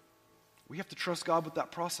 We have to trust God with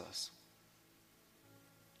that process.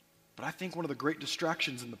 But I think one of the great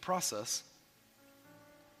distractions in the process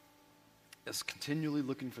is continually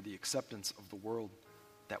looking for the acceptance of the world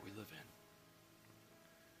that we live in.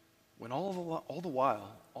 When all the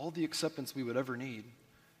while, all the acceptance we would ever need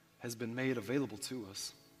has been made available to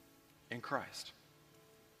us in Christ.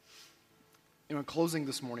 In closing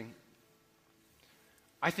this morning,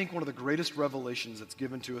 I think one of the greatest revelations that's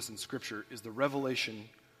given to us in Scripture is the revelation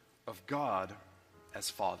of God as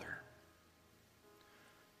Father.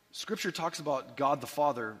 Scripture talks about God the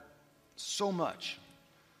Father so much,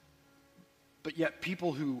 but yet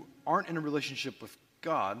people who aren't in a relationship with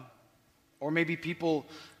God, or maybe people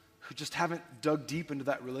who just haven't dug deep into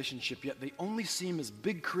that relationship yet, they only see him as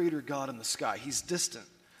big creator God in the sky. He's distant.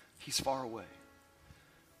 He's far away.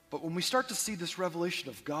 But when we start to see this revelation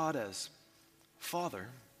of God as Father,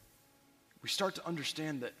 we start to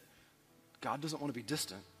understand that God doesn't want to be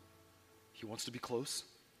distant. He wants to be close.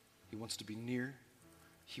 He wants to be near.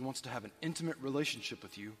 He wants to have an intimate relationship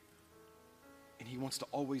with you. And he wants to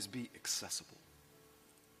always be accessible.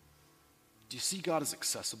 Do you see God as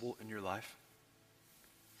accessible in your life?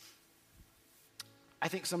 I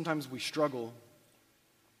think sometimes we struggle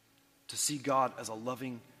to see God as a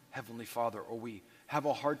loving Heavenly Father, or we have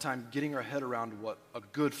a hard time getting our head around what a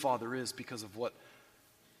good father is because of what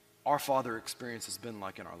our father experience has been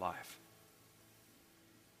like in our life.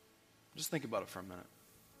 Just think about it for a minute.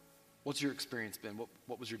 What's your experience been?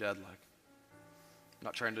 What was your dad like? I'm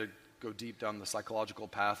not trying to go deep down the psychological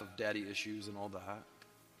path of daddy issues and all that.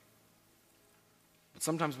 But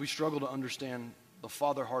sometimes we struggle to understand the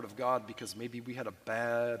father heart of God because maybe we had a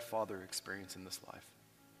bad father experience in this life.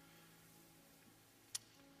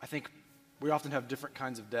 I think we often have different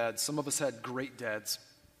kinds of dads. Some of us had great dads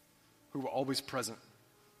who were always present,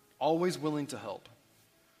 always willing to help.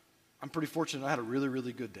 I'm pretty fortunate I had a really,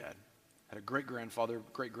 really good dad. I had a great-grandfather,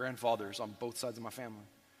 great-grandfathers on both sides of my family.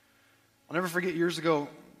 I'll never forget years ago,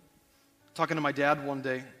 talking to my dad one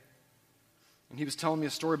day, and he was telling me a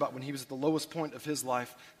story about when he was at the lowest point of his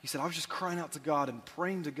life. He said, I was just crying out to God and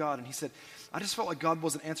praying to God. And he said, I just felt like God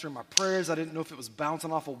wasn't answering my prayers. I didn't know if it was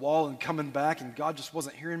bouncing off a wall and coming back, and God just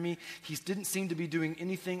wasn't hearing me. He didn't seem to be doing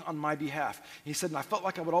anything on my behalf. He said, and I felt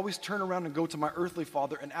like I would always turn around and go to my earthly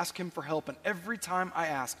father and ask him for help. And every time I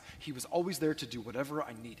asked, he was always there to do whatever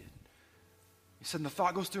I needed. He said, and the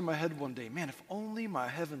thought goes through my head one day, man, if only my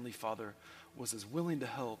heavenly father was as willing to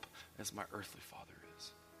help as my earthly father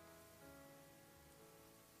is.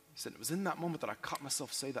 He said, it was in that moment that I caught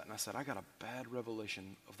myself say that, and I said, I got a bad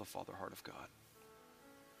revelation of the father heart of God.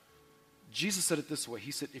 Jesus said it this way.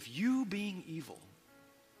 He said, if you, being evil,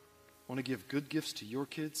 want to give good gifts to your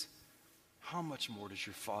kids, how much more does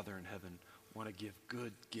your Father in heaven want to give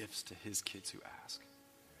good gifts to his kids who ask?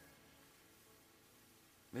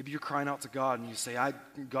 Maybe you're crying out to God and you say,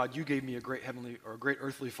 God, you gave me a great heavenly or a great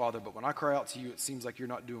earthly father, but when I cry out to you, it seems like you're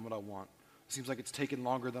not doing what I want. It seems like it's taken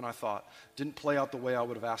longer than I thought. Didn't play out the way I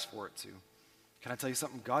would have asked for it to. Can I tell you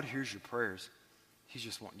something? God hears your prayers. He's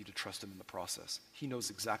just wanting you to trust him in the process. He knows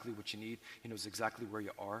exactly what you need. He knows exactly where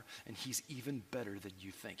you are. And he's even better than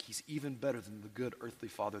you think. He's even better than the good earthly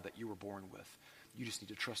father that you were born with. You just need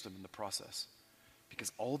to trust him in the process.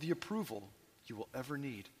 Because all the approval you will ever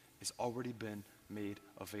need has already been made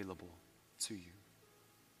available to you.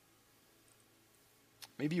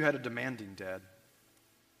 Maybe you had a demanding dad.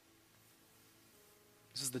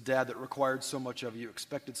 This is the dad that required so much of you,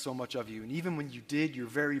 expected so much of you. And even when you did your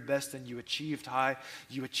very best and you achieved high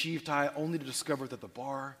only to discover that the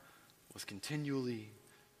bar was continually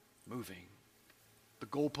moving. The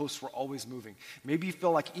goalposts were always moving. Maybe you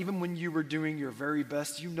feel like even when you were doing your very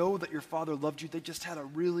best, you know that your father loved you. They just had a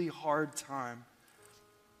really hard time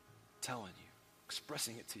telling you,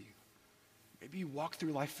 expressing it to you. Maybe you walk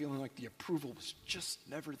through life feeling like the approval was just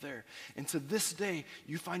never there. And to this day,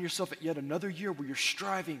 you find yourself at yet another year where you're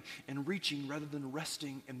striving and reaching rather than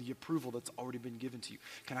resting in the approval that's already been given to you.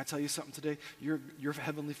 Can I tell you something today? Your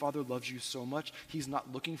Heavenly Father loves you so much. He's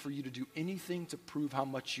not looking for you to do anything to prove how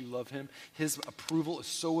much you love him. His approval is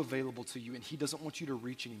so available to you, and he doesn't want you to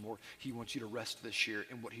reach anymore. He wants you to rest this year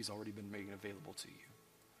in what he's already been making available to you.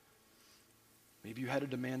 Maybe you had a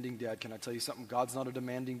demanding dad. Can I tell you something? God's not a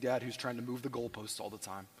demanding dad who's trying to move the goalposts all the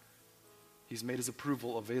time. He's made his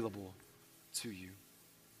approval available to you.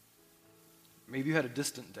 Maybe you had a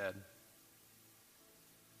distant dad.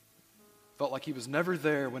 Felt like he was never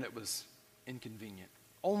there when it was inconvenient.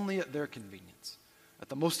 Only at their convenience. At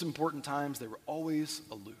the most important times, they were always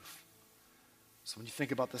aloof. So when you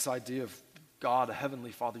think about this idea of God, a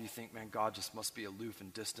heavenly father, you think, man, God just must be aloof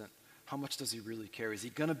and distant. How much does he really care? Is he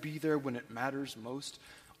going to be there when it matters most?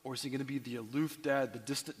 Or is he going to be the aloof dad, the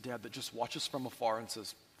distant dad that just watches from afar and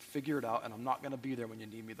says, figure it out, and I'm not going to be there when you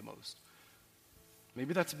need me the most?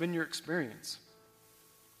 Maybe that's been your experience.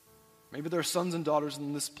 Maybe there are sons and daughters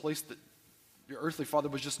in this place that your earthly father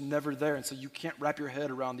was just never there, and so you can't wrap your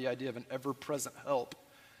head around the idea of an ever-present help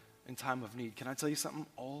in time of need. Can I tell you something?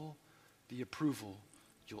 All the approval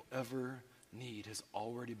you'll ever need has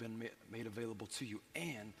already been made available to you,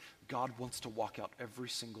 and God wants to walk out every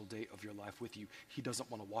single day of your life with you. He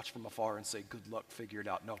doesn't want to watch from afar and say, good luck, figure it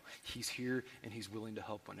out. No, he's here, and he's willing to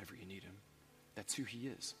help whenever you need him. That's who he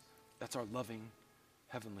is. That's our loving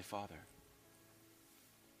Heavenly Father.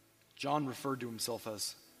 John referred to himself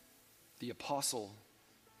as the apostle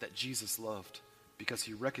that Jesus loved because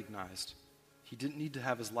he recognized he didn't need to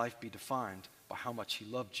have his life be defined by how much he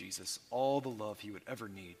loved Jesus. All the love he would ever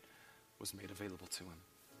need was made available to him.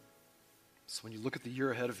 So when you look at the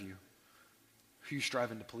year ahead of you, who are you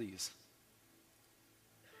striving to please?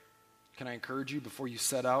 Can I encourage you before you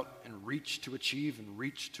set out and reach to achieve and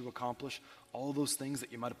reach to accomplish all those things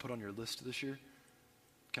that you might have put on your list this year?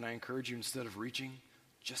 Can I encourage you, instead of reaching,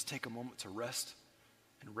 just take a moment to rest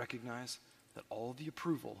and recognize that all the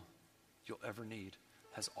approval you'll ever need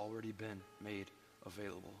has already been made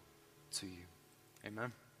available to you.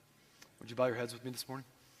 Amen. Would you bow your heads with me this morning?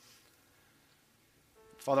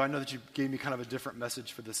 Father, I know that you gave me kind of a different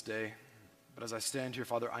message for this day, but as I stand here,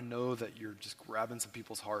 Father, I know that you're just grabbing some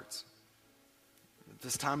people's hearts. At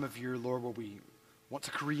this time of year, Lord, where we want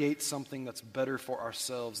to create something that's better for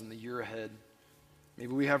ourselves in the year ahead.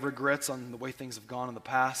 Maybe we have regrets on the way things have gone in the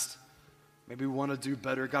past. Maybe we want to do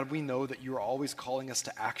better. God, we know that you are always calling us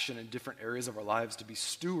to action in different areas of our lives to be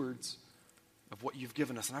stewards of what you've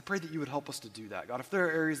given us. And I pray that you would help us to do that. God, if there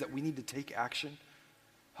are areas that we need to take action,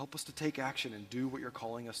 help us to take action and do what you're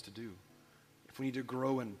calling us to do. If we need to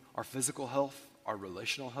grow in our physical health, our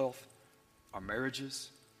relational health, our marriages,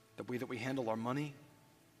 the way that we handle our money,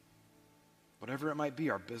 whatever it might be,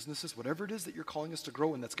 our businesses, whatever it is that you're calling us to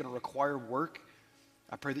grow in that's going to require work,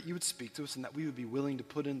 I pray that you would speak to us and that we would be willing to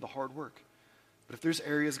put in the hard work. But if there's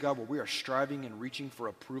areas, God, where we are striving and reaching for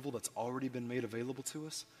approval that's already been made available to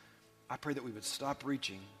us, I pray that we would stop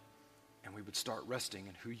reaching and we would start resting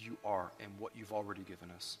in who you are and what you've already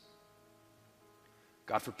given us.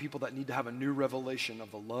 God, for people that need to have a new revelation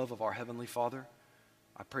of the love of our Heavenly Father,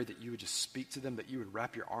 I pray that you would just speak to them, that you would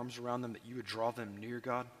wrap your arms around them, that you would draw them near,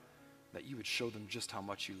 God, that you would show them just how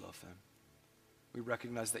much you love them. We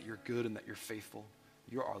recognize that you're good and that you're faithful.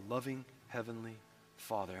 You're our loving Heavenly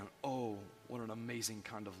Father. And oh, what an amazing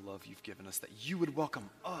kind of love you've given us, that you would welcome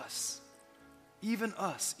us, even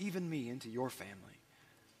me, into your family.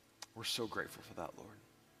 We're so grateful for that, Lord.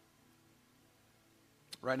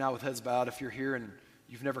 Right now, with heads bowed, if you're here and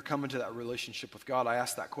you've never come into that relationship with God, I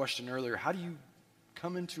asked that question earlier. How do you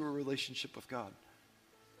come into a relationship with God?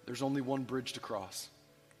 There's only one bridge to cross,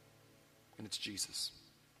 and it's Jesus,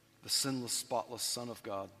 the sinless, spotless Son of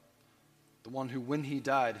God, the one who, when he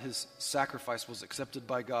died, his sacrifice was accepted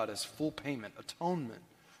by God as full payment, atonement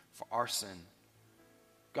for our sin.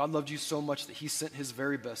 God loved you so much that he sent his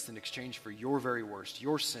very best in exchange for your very worst,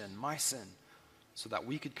 your sin, my sin, so that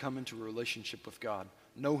we could come into a relationship with God,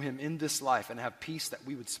 know him in this life, and have peace that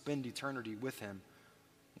we would spend eternity with him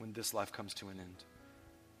when this life comes to an end.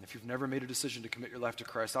 And if you've never made a decision to commit your life to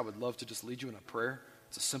Christ, I would love to just lead you in a prayer.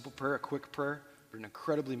 It's a simple prayer, a quick prayer, but an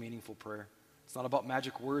incredibly meaningful prayer. It's not about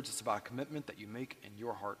magic words. It's about a commitment that you make in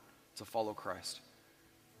your heart to follow Christ.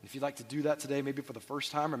 And if you'd like to do that today, maybe for the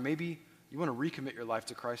first time, or maybe you want to recommit your life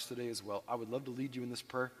to Christ today as well, I would love to lead you in this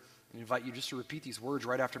prayer and invite you just to repeat these words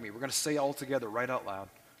right after me. We're going to say it all together right out loud.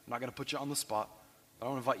 I'm not going to put you on the spot, but I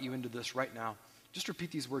want to invite you into this right now. Just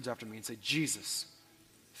repeat these words after me and say, Jesus,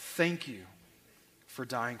 thank you for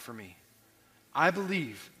dying for me. I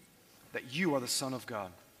believe that you are the Son of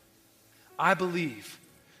God. I believe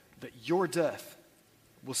that your death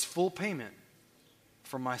was full payment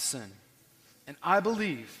for my sin. And I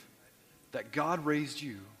believe that God raised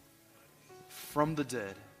you from the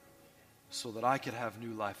dead so that I could have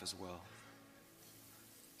new life as well.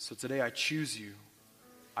 So today I choose you.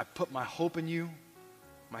 I put my hope in you,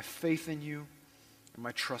 my faith in you, and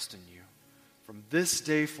my trust in you. From this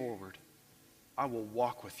day forward, I will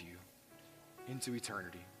walk with you into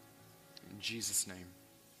eternity. In Jesus' name,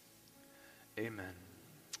 amen.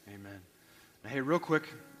 Amen. Now, hey, real quick,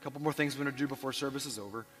 a couple more things we're going to do before service is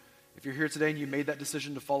over. If you're here today and you made that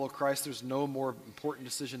decision to follow Christ, there's no more important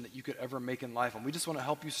decision that you could ever make in life. And we just want to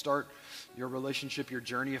help you start your relationship, your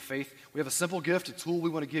journey of faith. We have a simple gift, a tool we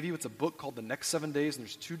want to give you. It's a book called The Next 7 Days, and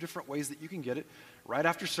there's 2 different ways that you can get it. Right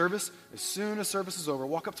after service, as soon as service is over,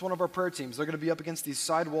 walk up to one of our prayer teams. They're going to be up against these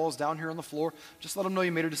side walls down here on the floor. Just let them know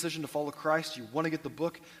you made a decision to follow Christ. You want to get the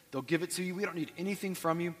book. They'll give it to you. We don't need anything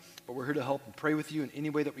from you, but we're here to help and pray with you in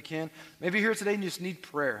any way that we can. Maybe you're here today and you just need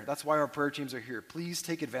prayer. That's why our prayer teams are here. Please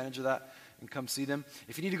take advantage of that and come see them.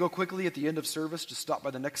 If you need to go quickly at the end of service, just stop by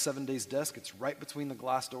the Next 7 Days desk. It's right between the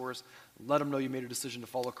glass doors. Let them know you made a decision to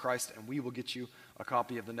follow Christ, and we will get you a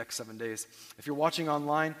copy of the Next 7 Days. If you're watching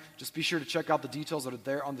online, just be sure to check out the details that are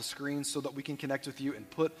there on the screen so that we can connect with you and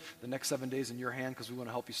put the Next 7 Days in your hand, because we want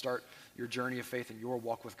to help you start your journey of faith and your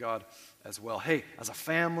walk with God as well. Hey, as a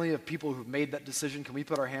family of people who've made that decision, can we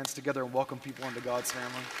put our hands together and welcome people into God's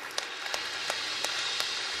family?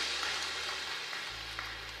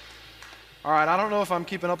 All right, I don't know if I'm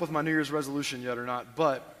keeping up with my New Year's resolution yet or not,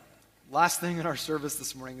 but last thing in our service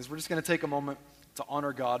this morning is we're just going to take a moment to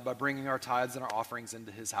honor God by bringing our tithes and our offerings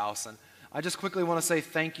into his house. And I just quickly want to say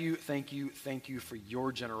thank you for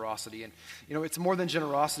your generosity. And, you know, it's more than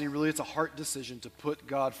generosity, really. It's a heart decision to put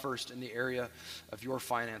God first in the area of your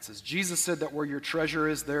finances. Jesus said that where your treasure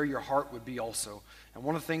is, there your heart would be also. And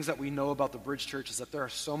one of the things that we know about the Bridge Church is that there are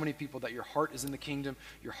so many people that your heart is in the kingdom,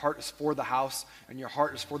 your heart is for the house, and your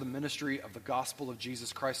heart is for the ministry of the gospel of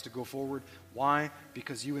Jesus Christ to go forward. Why?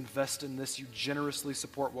 Because you invest in this. You generously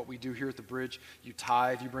support what we do here at the Bridge. You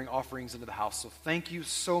tithe. You bring offerings into the house. So thank you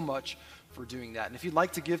so much for doing that. And if you'd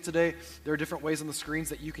like to give today, there are different ways on the screens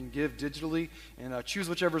that you can give digitally, and choose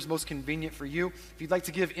whichever is most convenient for you. If you'd like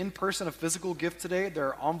to give in person a physical gift today,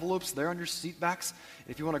 there are envelopes there on your seat backs.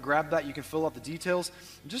 If you want to grab that, you can fill out the details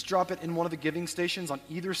and just drop it in one of the giving stations on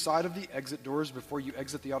either side of the exit doors before you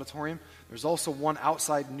exit the auditorium. There's also one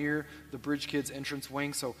outside near the Bridge Kids entrance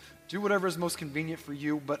wing, so do whatever is most convenient for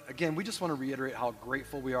you. But again, we just want to reiterate how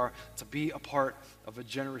grateful we are to be a part of a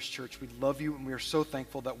generous church. We love you, and we are so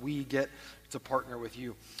thankful that we get to partner with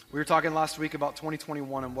you. We were talking last week about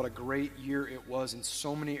 2021 and what a great year it was in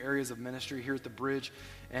so many areas of ministry here at the Bridge.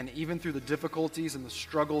 And even through the difficulties and the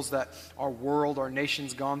struggles that our world, our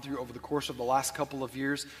nation's gone through over the course of the last couple of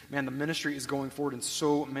years, man, the ministry is going forward in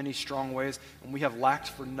so many strong ways, and we have lacked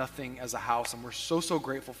for nothing as a house, and we're so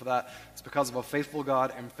grateful for that. It's because of a faithful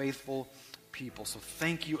God and faithful people. So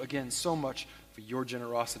thank you again so much for your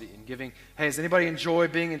generosity in giving. Hey, does anybody enjoy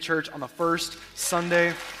being in church on the first Sunday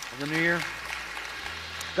of the new year?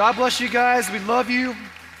 God bless you guys. We love you.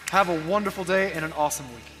 Have a wonderful day and an awesome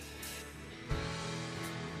week.